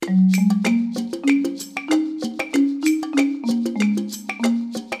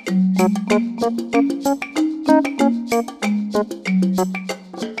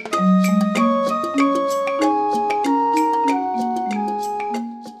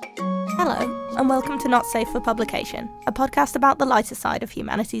Hello, and welcome to Not Safe for Publication, a podcast about the lighter side of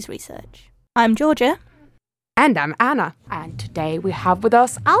humanities research. I'm Georgia. And I'm Anna. And today we have with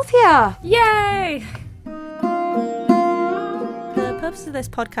us Althea. Yay! The purpose of this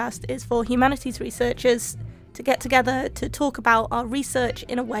podcast is for humanities researchers to get together to talk about our research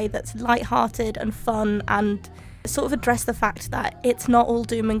in a way that's light-hearted and fun, and sort of address the fact that it's not all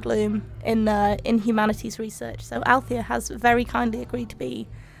doom and gloom in humanities research. So Althea has very kindly agreed to be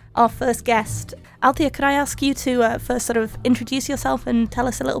our first guest. Althea, could I ask you to first sort of introduce yourself and tell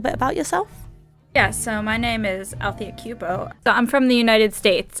us a little bit about yourself? Yeah, so my name is Althea Cupo. So I'm from the United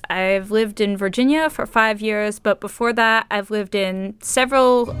States. I've lived in Virginia for 5 years, but before that I've lived in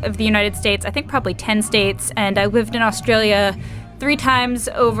several of the United States, I think probably 10 states, and I lived in Australia 3 times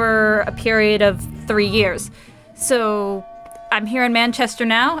over a period of 3 years. So I'm here in Manchester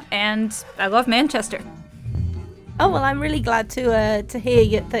now, and I love Manchester. Oh, well, I'm really glad to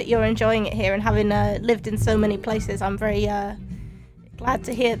hear that you're enjoying it here, and having lived in so many places, I'm very glad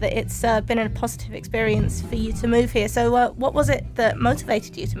to hear that it's been a positive experience for you to move here. So what was it that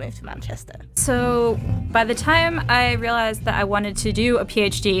motivated you to move to Manchester? So by the time I realized that I wanted to do a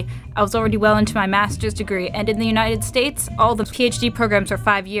PhD, I was already well into my master's degree. And in the United States, all the PhD programs are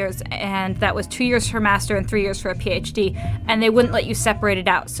 5 years, and that was 2 years for a master and 3 years for a PhD. And they wouldn't let you separate it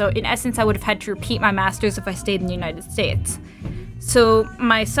out. So in essence, I would have had to repeat my master's if I stayed in the United States. So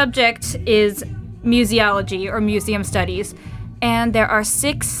my subject is museology, or museum studies. And there are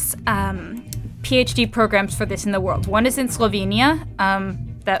 6 PhD programs for this in the world. One is in Slovenia.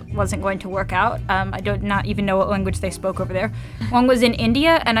 That wasn't going to work out. I do not even know what language they spoke over there. One was in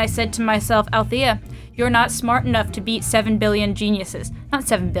India, and I said to myself, Althea, you're not smart enough to beat 7 billion geniuses. Not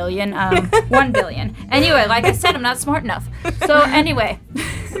 7 billion, 1 billion. Anyway, like I said, I'm not smart enough. So anyway.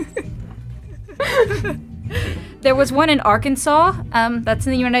 There was one in Arkansas, that's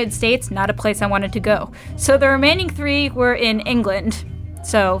in the United States, not a place I wanted to go. So the remaining 3 were in England.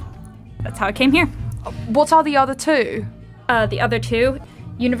 So that's how I came here. What are the other 2? The other 2,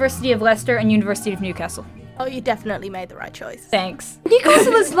 University of Leicester and University of Newcastle. Oh, you definitely made the right choice. Thanks.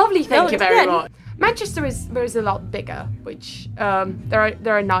 Newcastle is lovely, thank you very yeah. much. Manchester is a lot bigger, which there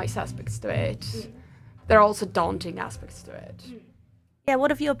are nice aspects to it. There are also daunting aspects to it. Yeah,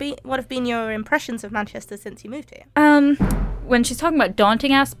 what have been your impressions of Manchester since you moved here? When she's talking about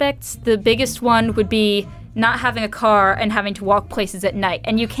daunting aspects, the biggest one would be not having a car and having to walk places at night.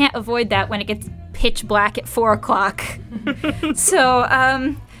 And you can't avoid that when it gets pitch black at 4 o'clock. So,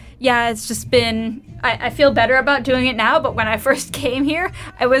 yeah, it's just been... I feel better about doing it now, but when I first came here,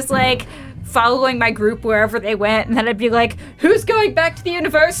 I was like following my group wherever they went, and then I'd be like, who's going back to the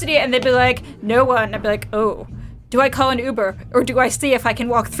university? And they'd be like, no one. I'd be like, oh. Do I call an Uber, or do I see if I can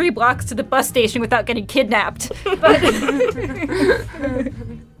walk 3 blocks to the bus station without getting kidnapped? But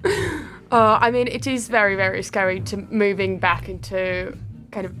I mean, it is very, very scary to moving back into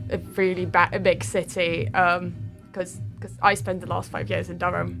kind of a really big city, because I spent the last 5 years in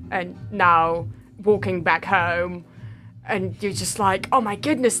Durham, and now walking back home, and you're just like, oh my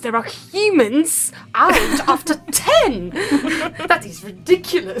goodness, there are humans out after 10! That is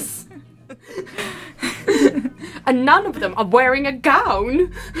ridiculous. And none of them are wearing a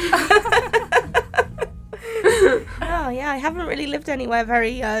gown. Oh yeah, I haven't really lived anywhere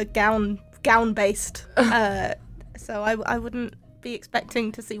very gown based, so I wouldn't be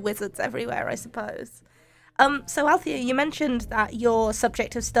expecting to see wizards everywhere, I suppose. So Althea, you mentioned that your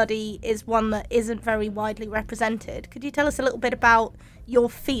subject of study is one that isn't very widely represented. Could you tell us a little bit about your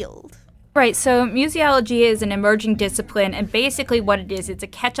field? Right, so museology is an emerging discipline, and basically what it is, it's a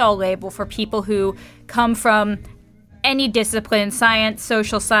catch-all label for people who come from any discipline, science,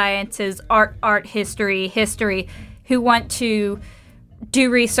 social sciences, art history, who want to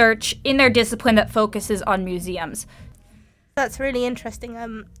do research in their discipline that focuses on museums. That's really interesting.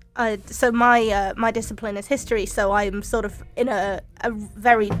 So my discipline is history, so I'm sort of in a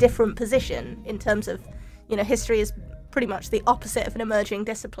very different position in terms of, history is pretty much the opposite of an emerging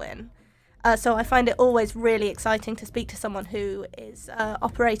discipline. So I find it always really exciting to speak to someone who is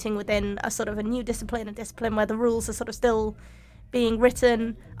operating within a sort of a new discipline, a discipline where the rules are sort of still being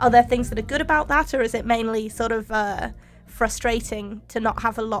written. Are there things that are good about that, or is it mainly sort of frustrating to not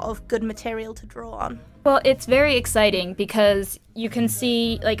have a lot of good material to draw on? Well, it's very exciting because you can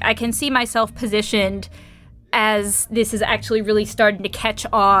see, I can see myself positioned as this is actually really starting to catch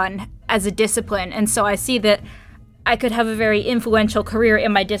on as a discipline. And so I see that I could have a very influential career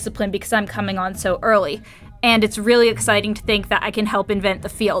in my discipline because I'm coming on so early. And it's really exciting to think that I can help invent the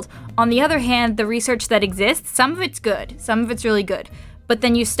field. On the other hand, the research that exists, some of it's good, some of it's really good. But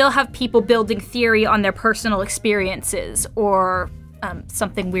then you still have people building theory on their personal experiences or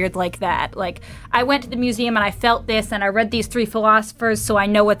something weird like that. Like, I went to the museum and I felt this, and I read these 3 philosophers, so I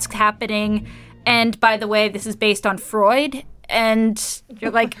know what's happening. And by the way, this is based on Freud. And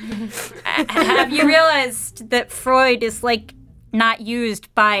you're like, have you realized that Freud is like not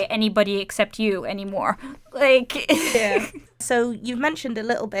used by anybody except you anymore? Like, yeah. So you've mentioned a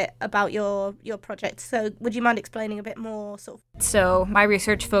little bit about your project. So would you mind explaining a bit more, sort of? So my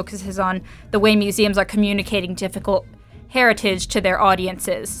research focuses on the way museums are communicating difficult heritage to their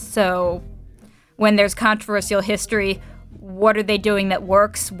audiences. So when there's controversial history, what are they doing that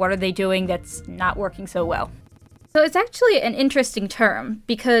works? What are they doing that's not working so well? So it's actually an interesting term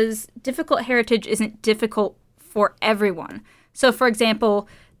because difficult heritage isn't difficult for everyone. So for example,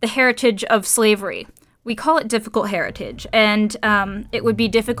 the heritage of slavery, we call it difficult heritage, and it would be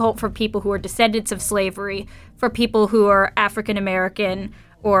difficult for people who are descendants of slavery, for people who are African American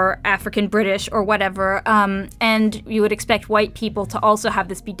or African British or whatever, and you would expect white people to also have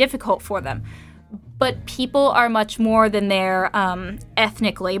this be difficult for them. But people are much more than their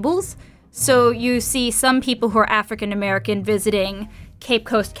ethnic labels. So you see some people who are African American visiting Cape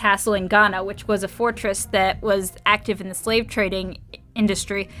Coast Castle in Ghana, which was a fortress that was active in the slave trading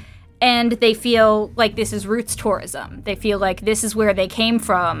industry, and they feel like this is roots tourism. They feel like this is where they came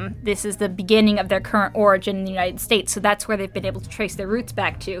from. This is the beginning of their current origin in the United States, so that's where they've been able to trace their roots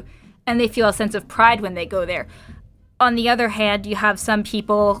back to, and they feel a sense of pride when they go there. On the other hand, you have some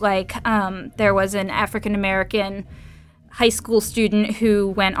people, like there was an African American high school student who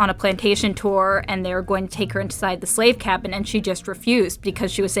went on a plantation tour, and they were going to take her inside the slave cabin, and she just refused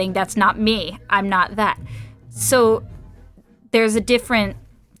because she was saying, that's not me, I'm not that. So there's a difference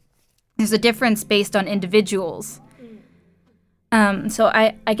based on individuals. So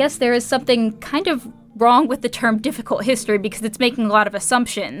I guess there is something kind of wrong with the term difficult history because it's making a lot of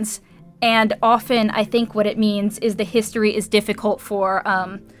assumptions. And often I think what it means is the history is difficult for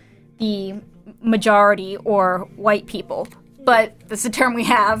the majority or white people. But that's the term we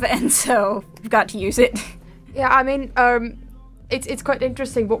have, and so we've got to use it. Yeah, I mean, it's quite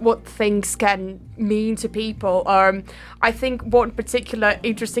interesting what things can mean to people. I think one particular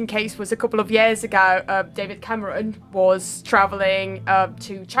interesting case was a couple of years ago, David Cameron was traveling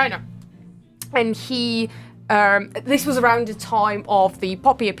to China. And he, this was around the time of the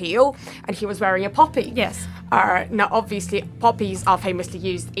poppy appeal, and he was wearing a poppy. Yes. Now, obviously, poppies are famously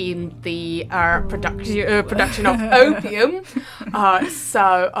used in the production of opium.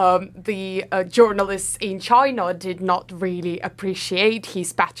 So the journalists in China did not really appreciate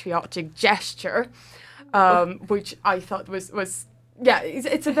his patriotic gesture, which I thought was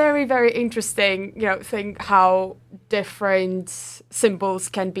it's a very, very interesting, thing how different symbols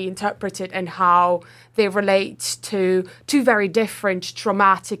can be interpreted and how they relate to two very different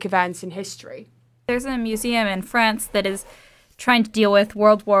traumatic events in history. There's a museum in France that is trying to deal with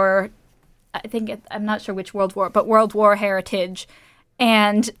World War, I'm not sure which World War, but World War heritage.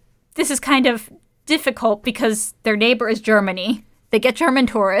 And this is kind of difficult because their neighbor is Germany. They get German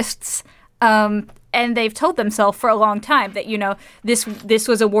tourists. And they've told themselves for a long time that, this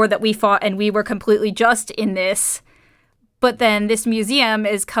was a war that we fought and we were completely just in this. But then this museum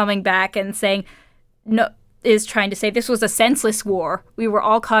is coming back and saying, no, is trying to say this was a senseless war. We were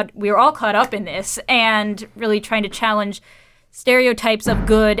all caught up in this, and really trying to challenge stereotypes of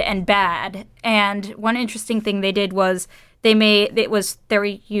good and bad. And one interesting thing they did was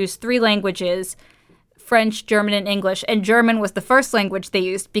they used 3 languages, French, German, and English. And German was the first language they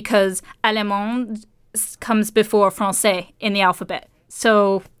used because Allemand comes before Français in the alphabet.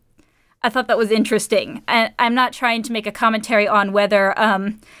 So I thought that was interesting. And I'm not trying to make a commentary on whether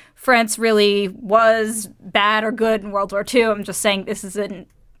France really was bad or good in World War II. I'm just saying this is an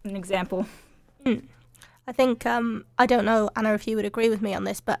example. I think, I don't know, Anna, if you would agree with me on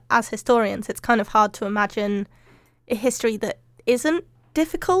this, but as historians, it's kind of hard to imagine a history that isn't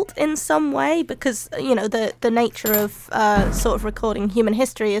difficult in some way because, the nature of sort of recording human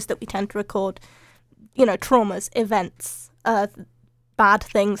history is that we tend to record, traumas, events, bad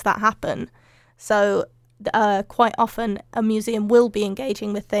things that happen. So quite often a museum will be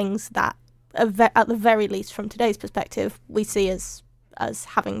engaging with things that, at the very least from today's perspective, we see as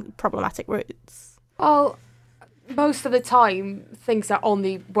having problematic roots. Well, most of the time, things are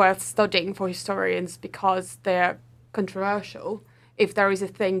only worth studying for historians because they're controversial. If there is a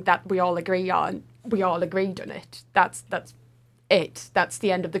thing that we all agree on, we all agreed on it. That's it. That's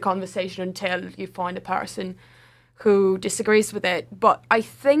the end of the conversation until you find a person who disagrees with it. But I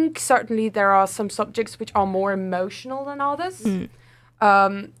think certainly there are some subjects which are more emotional than others,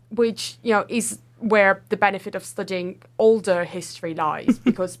 which, is where the benefit of studying older history lies,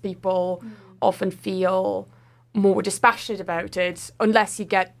 because people often feel more dispassionate about it, unless you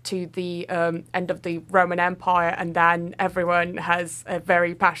get to the end of the Roman Empire, and then everyone has a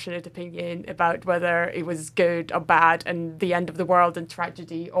very passionate opinion about whether it was good or bad, and the end of the world and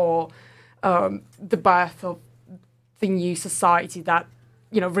tragedy, or the birth of the new society that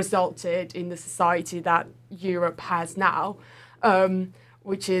resulted in the society that Europe has now,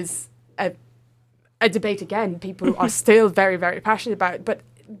 which is a debate again people are still very, very passionate about, but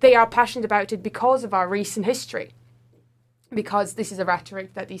they are passionate about it because of our recent history, because this is a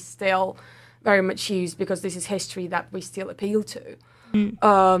rhetoric that is still very much used, because this is history that we still appeal to.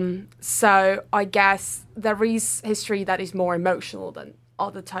 So I guess there is history that is more emotional than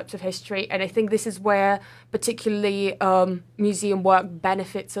other types of history, and I think this is where particularly museum work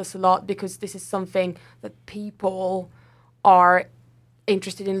benefits us a lot, because this is something that people are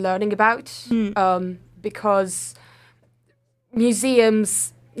interested in learning about, because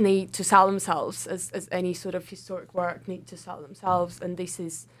museums need to sell themselves, as any sort of historic work need to sell themselves, and this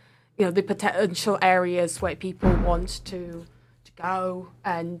is the potential areas where people want to go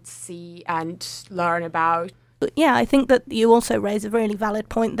and see and learn about. Yeah, I think that you also raise a really valid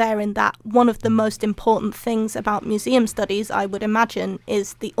point there, in that one of the most important things about museum studies, I would imagine,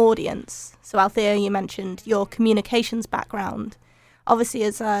 is the audience. So Althea, you mentioned your communications background. Obviously,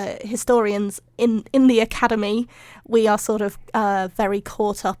 as historians in the academy, we are sort of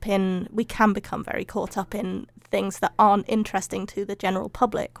we can become very caught up in things that aren't interesting to the general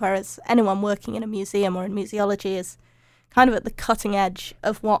public, whereas anyone working in a museum or in museology is kind of at the cutting edge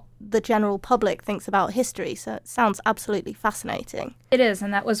of what the general public thinks about history. So it sounds absolutely fascinating. It is,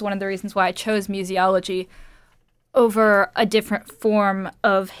 and that was one of the reasons why I chose museology over a different form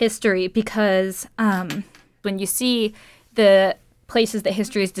of history, because when you see the places that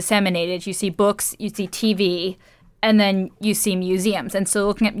history is disseminated, you see books, you see TV, and then you see museums. And so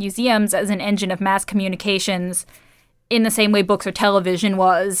looking at museums as an engine of mass communications in the same way books or television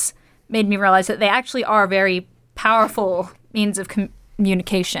was, made me realize that they actually are very powerful means of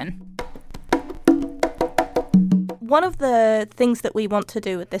communication. One of the things that we want to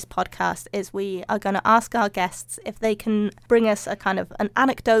do with this podcast is we are going to ask our guests if they can bring us a kind of an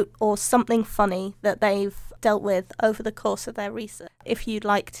anecdote or something funny that they've dealt with over the course of their research. If you'd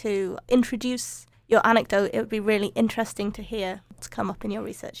like to introduce your anecdote, it would be really interesting to hear what's come up in your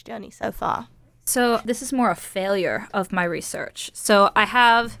research journey so far. So this is more a failure of my research. So I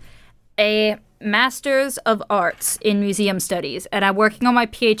have a Master's of Arts in Museum Studies, and I'm working on my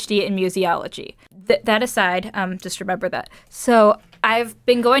PhD in museology. That aside, just remember that. So I've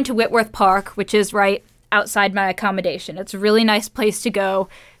been going to Whitworth Park, which is right outside my accommodation. It's a really nice place to go.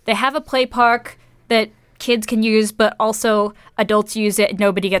 They have a play park that kids can use, but also adults use it and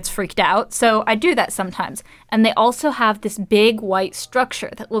nobody gets freaked out. So I do that sometimes. And they also have this big white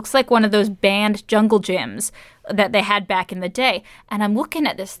structure that looks like one of those banned jungle gyms that they had back in the day. And I'm looking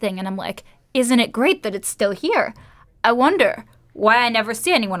at this thing and I'm like, isn't it great that it's still here? I wonder why I never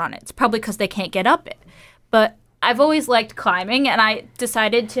see anyone on it. It's probably because they can't get up it. But I've always liked climbing, and I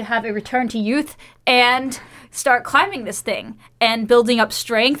decided to have a return to youth and start climbing this thing and building up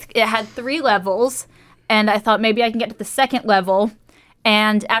strength. It had 3 levels, and I thought maybe I can get to the 2nd level,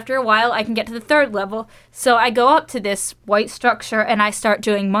 and after a while I can get to the 3rd level. So I go up to this white structure and I start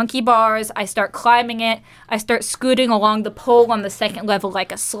doing monkey bars, I start climbing it, I start scooting along the pole on the 2nd level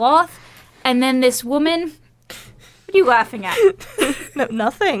like a sloth, and then this woman... What are you laughing at? No,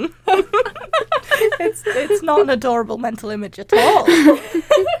 nothing. It's not an adorable mental image at all.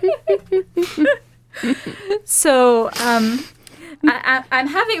 So I'm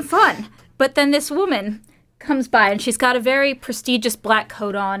having fun, but then this woman comes by and she's got a very prestigious black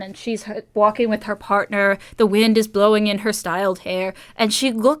coat on and she's walking with her partner. The wind is blowing in her styled hair, and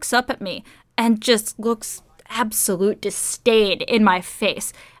she looks up at me and just looks absolute disdain in my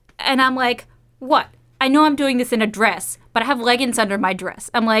face. And I'm like, what? I know I'm doing this in a dress, but I have leggings under my dress.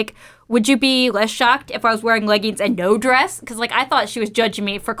 I'm like, would you be less shocked if I was wearing leggings and no dress? Because, I thought she was judging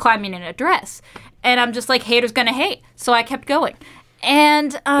me for climbing in a dress. And I'm just like, haters gonna hate. So I kept going.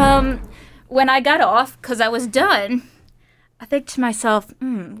 And when I got off, because I was done, I think to myself,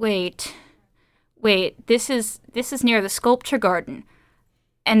 wait, this is near the sculpture garden.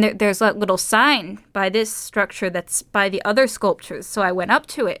 And there's that little sign by this structure that's by the other sculptures. So I went up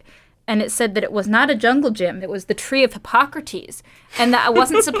to it. And it said that it was not a jungle gym, it was the tree of Hippocrates, and that I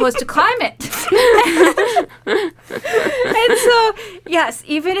wasn't supposed to climb it. And so, yes,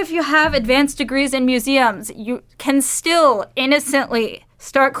 even if you have advanced degrees in museums, you can still innocently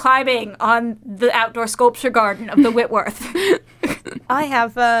start climbing on the outdoor sculpture garden of the Whitworth. I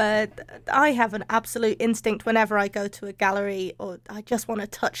have an absolute instinct whenever I go to a gallery or I just want to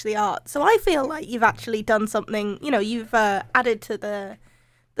touch the art. So I feel like you've actually done something. You've added to the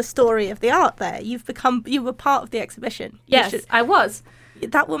story of the art there. You were part of the exhibition. Yes, I was.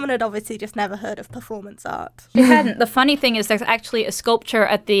 That woman had obviously just never heard of performance art. She hadn't. The funny thing is there's actually a sculpture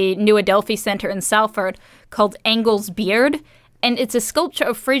at the New Adelphi Center in Salford called Engels' Beard, and it's a sculpture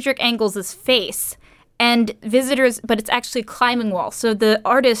of Friedrich Engels' face. And but it's actually a climbing wall. So the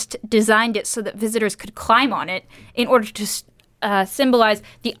artist designed it so that visitors could climb on it in order to symbolize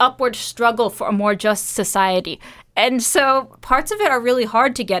the upward struggle for a more just society. And so parts of it are really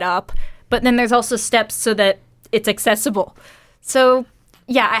hard to get up, but then there's also steps so that it's accessible. So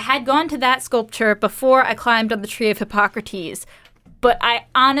yeah, I had gone to that sculpture before I climbed on the Tree of Hippocrates, but I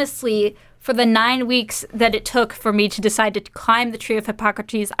honestly, for the 9 weeks that it took for me to decide to climb the Tree of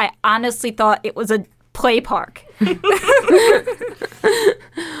Hippocrates, I honestly thought it was a play park.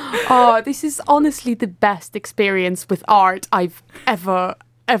 Oh, this is honestly the best experience with art I've ever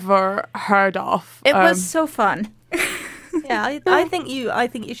heard of. It was so fun. Yeah, I think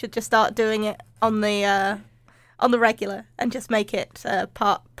you should just start doing it on the regular and just make it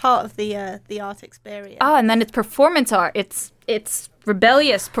part of the art experience. Oh, and then it's performance art. It's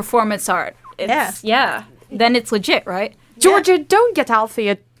rebellious performance art. Yeah. Then it's legit, right? Georgia, don't get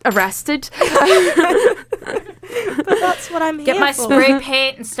Alfie arrested. But that's what I'm Get here my for. spray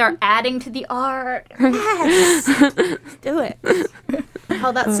paint and start adding to the art. Yes. Do it.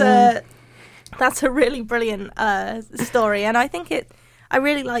 Oh, that's a really brilliant story, and I think I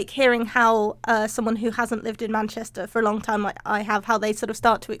really like hearing how someone who hasn't lived in Manchester for a long time like I have, how they sort of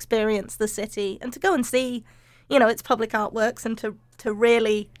start to experience the city and to go and see, its public artworks and to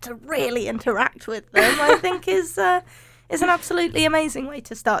really interact with them. I think is an absolutely amazing way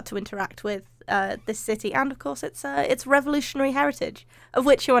to start to interact with this city, and of course its revolutionary heritage, of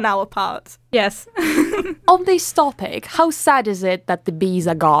which you are now a part. Yes. On this topic, how sad is it that the bees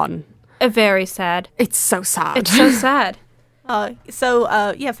are gone? Very sad. It's so sad. It's so sad.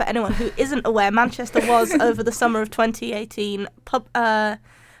 For anyone who isn't aware, Manchester was, over the summer of 2018,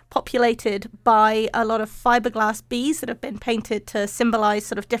 populated by a lot of fiberglass bees that have been painted to symbolise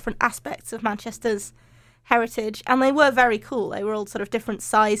sort of different aspects of Manchester's heritage, and they were very cool. They were all sort of different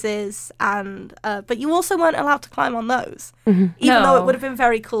sizes, and but you also weren't allowed to climb on those, even though it would have been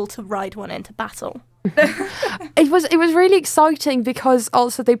very cool to ride one into battle. It was really exciting because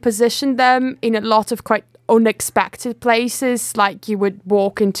also they positioned them in a lot of quite unexpected places. Like you would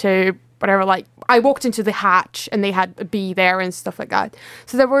walk into whatever, like I walked into the hatch and they had a bee there and stuff like that.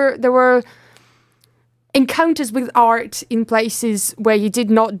 So there were encounters with art in places where you did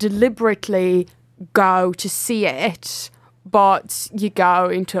not deliberately go to see it, but you go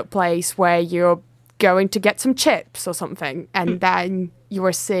into a place where you're going to get some chips or something, and then you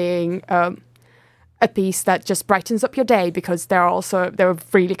are seeing a piece that just brightens up your day because they're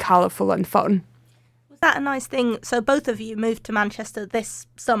really colourful and fun. Was that a nice thing? So both of you moved to Manchester this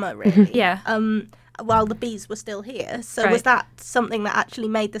summer, really? Yeah. While the bees were still here. So Right. Was that something that actually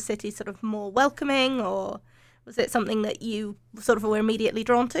made the city sort of more welcoming, or was it something that you sort of were immediately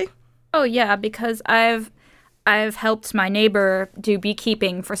drawn to? Oh yeah, because I've helped my neighbor do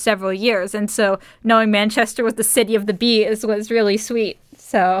beekeeping for several years, and so knowing Manchester was the city of the bees was really sweet.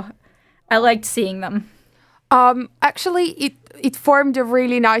 So I liked seeing them. Actually, it formed a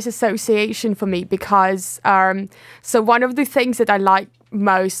really nice association for me because so one of the things that I like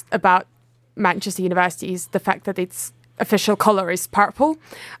most about Manchester University is the fact that its official colour is purple,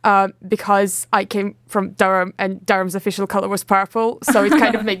 because I came from Durham and Durham's official colour was purple, so it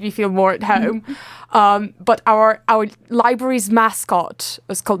kind of made me feel more at home. But our library's mascot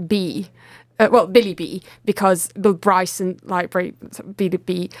was called Bee. Billy B, because Bill Bryson Library, Billy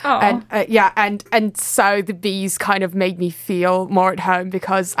B, and and so the bees kind of made me feel more at home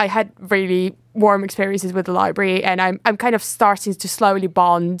because I had really warm experiences with the library, and I'm kind of starting to slowly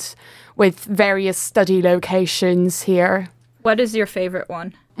bond with various study locations here. What is your favorite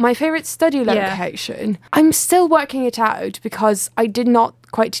one? My favorite study location? I'm still working it out because I did not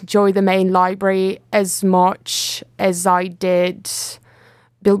quite enjoy the main library as much as I did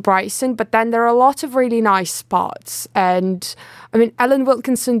Bill Bryson, but then there are a lot of really nice spots. And I mean, Ellen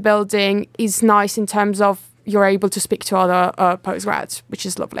Wilkinson building is nice in terms of you're able to speak to other postgrads, which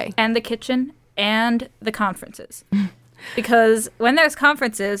is lovely. And the kitchen and the conferences. Because when there's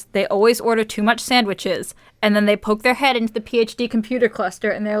conferences, they always order too much sandwiches, and then they poke their head into the PhD computer cluster,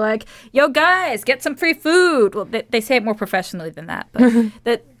 and they're like, yo, guys, get some free food. Well, they say it more professionally than that,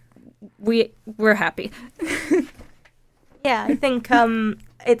 but we're happy. Yeah, I think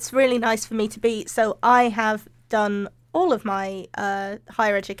it's really nice for me to be. So I have done all of my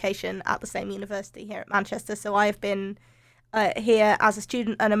higher education at the same university here at Manchester. So I've been here as a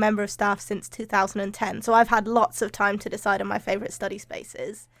student and a member of staff since 2010. So I've had lots of time to decide on my favourite study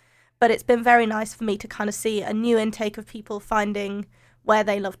spaces. But it's been very nice for me to kind of see a new intake of people finding where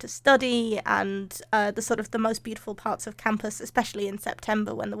they love to study and the most beautiful parts of campus, especially in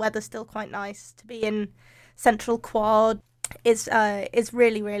September when the weather's still quite nice. To be in Central Quad is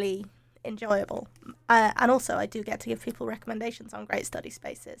really, really enjoyable. And also I do get to give people recommendations on great study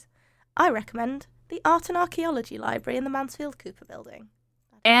spaces. I recommend the Art and Archaeology Library in the Mansfield Cooper building.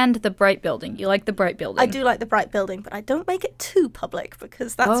 And the Bright building. You like the Bright building? I do like the Bright building, but I don't make it too public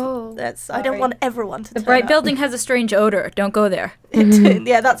because that's I don't want everyone to. The Bright building has a strange odor. Don't go there.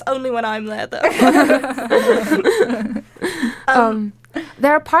 Yeah, that's only when I'm there, though.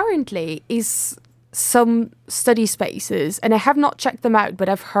 There apparently is some study spaces, and I have not checked them out, but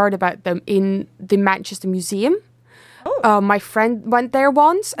I've heard about them in the Manchester Museum. Oh. My friend went there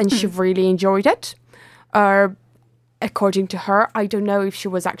once, and she really enjoyed it. According to her, I don't know if she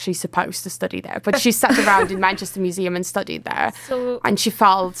was actually supposed to study there, but she sat around in Manchester Museum and studied there, and she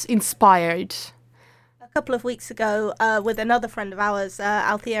felt inspired. A couple of weeks ago, with another friend of ours,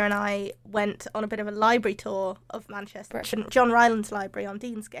 Althea and I went on a bit of a library tour of Manchester. John Rylands Library on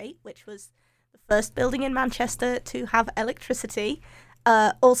Deansgate, which was the first building in Manchester to have electricity.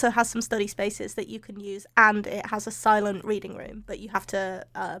 Also has some study spaces that you can use, and it has a silent reading room, but you have to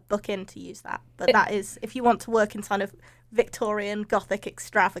book in to use that. But that is, if you want to work in kind of Victorian Gothic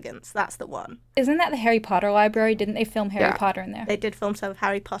extravagance, that's the one. Isn't that the Harry Potter library? Didn't they film Harry Potter in there? They did film some of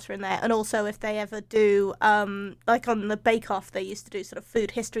Harry Potter in there. And also if they ever do, like on the Bake Off, they used to do sort of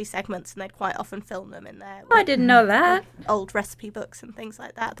food history segments, and they'd quite often film them in there. I didn't know that. Old recipe books and things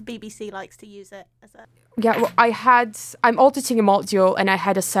like that. The BBC likes to use it as a... Yeah, well, I'm auditing a module, and I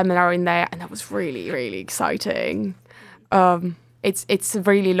had a seminar in there, and that was really, really exciting. It's a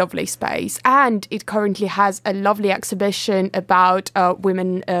really lovely space, and it currently has a lovely exhibition about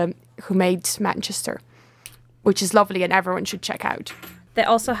women who made Manchester, which is lovely, and everyone should check out. They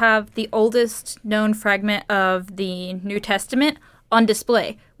also have the oldest known fragment of the New Testament on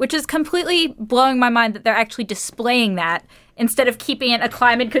display, which is completely blowing my mind that they're actually displaying that instead of keeping it in a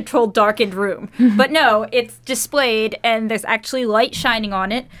climate-controlled, darkened room. But no, it's displayed, and there's actually light shining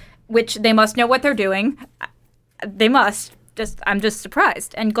on it, which they must know what they're doing. They must. I'm just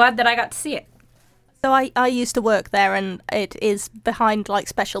surprised and glad that I got to see it. So I used to work there, and it is behind like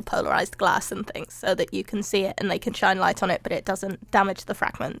special polarized glass and things so that you can see it and they can shine light on it, but it doesn't damage the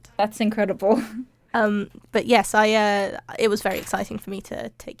fragment. That's incredible. But yes, it was very exciting for me to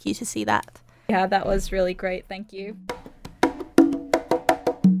take you to see that. Yeah, that was really great. Thank you.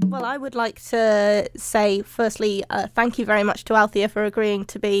 Well, I would like to say, firstly, thank you very much to Althea for agreeing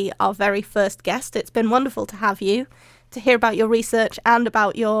to be our very first guest. It's been wonderful to have you, to hear about your research and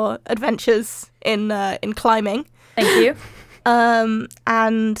about your adventures in climbing. Thank you.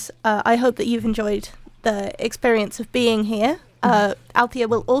 And I hope that you've enjoyed the experience of being here. Althea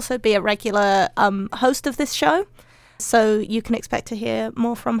will also be a regular host of this show, so you can expect to hear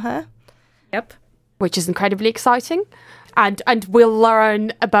more from her. Yep. Which is incredibly exciting. And we'll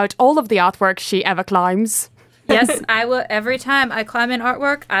learn about all of the artwork she ever climbs. Yes, I will. Every time I climb an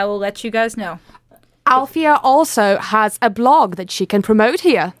artwork, I will let you guys know. Althea also has a blog that she can promote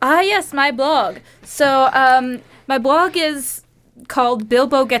here. Ah, yes, my blog. So, my blog is called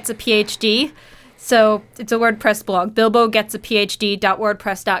Bilbo Gets a PhD. So, it's a WordPress blog,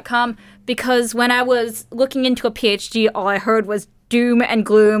 bilbogetsAPhD.wordpress.com, because when I was looking into a PhD, all I heard was doom and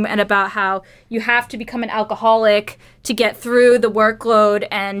gloom and about how you have to become an alcoholic to get through the workload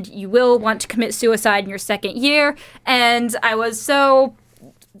and you will want to commit suicide in your second year. And I was so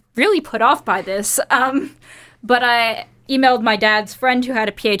really put off by this. But I emailed my dad's friend who had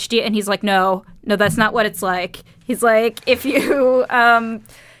a PhD, and he's like, no, that's not what it's like. He's like, if you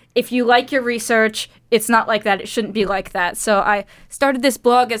like your research, it's not like that. It shouldn't be like that. So I started this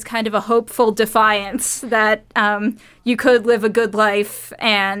blog as kind of a hopeful defiance that you could live a good life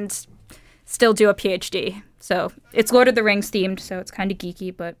and still do a PhD. So it's Lord of the Rings themed, so it's kind of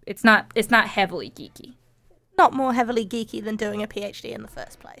geeky, but it's not heavily geeky. Not more heavily geeky than doing a PhD in the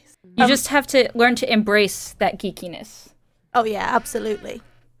first place. You just have to learn to embrace that geekiness. Oh yeah, absolutely.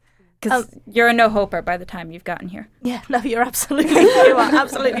 Because you're a no-hoper by the time you've gotten here. Yeah, no, you are absolutely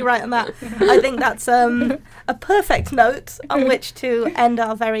right on that. I think that's a perfect note on which to end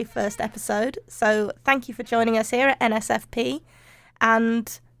our very first episode. So thank you for joining us here at NSFP,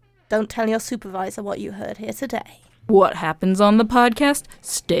 and don't tell your supervisor what you heard here today. What happens on the podcast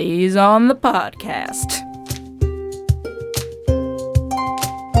stays on the podcast.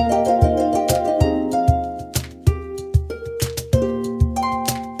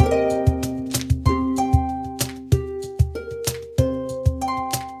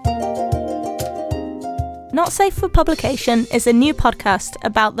 Not Safe for Publication is a new podcast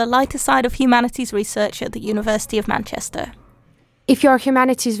about the lighter side of humanities research at the University of Manchester. If you're a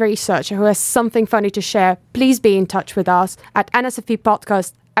humanities researcher who has something funny to share, please be in touch with us at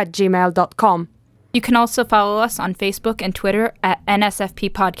nsfppodcast@gmail.com. You can also follow us on Facebook and Twitter at NSFP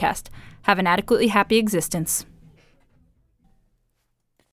Podcast. Have an adequately happy existence.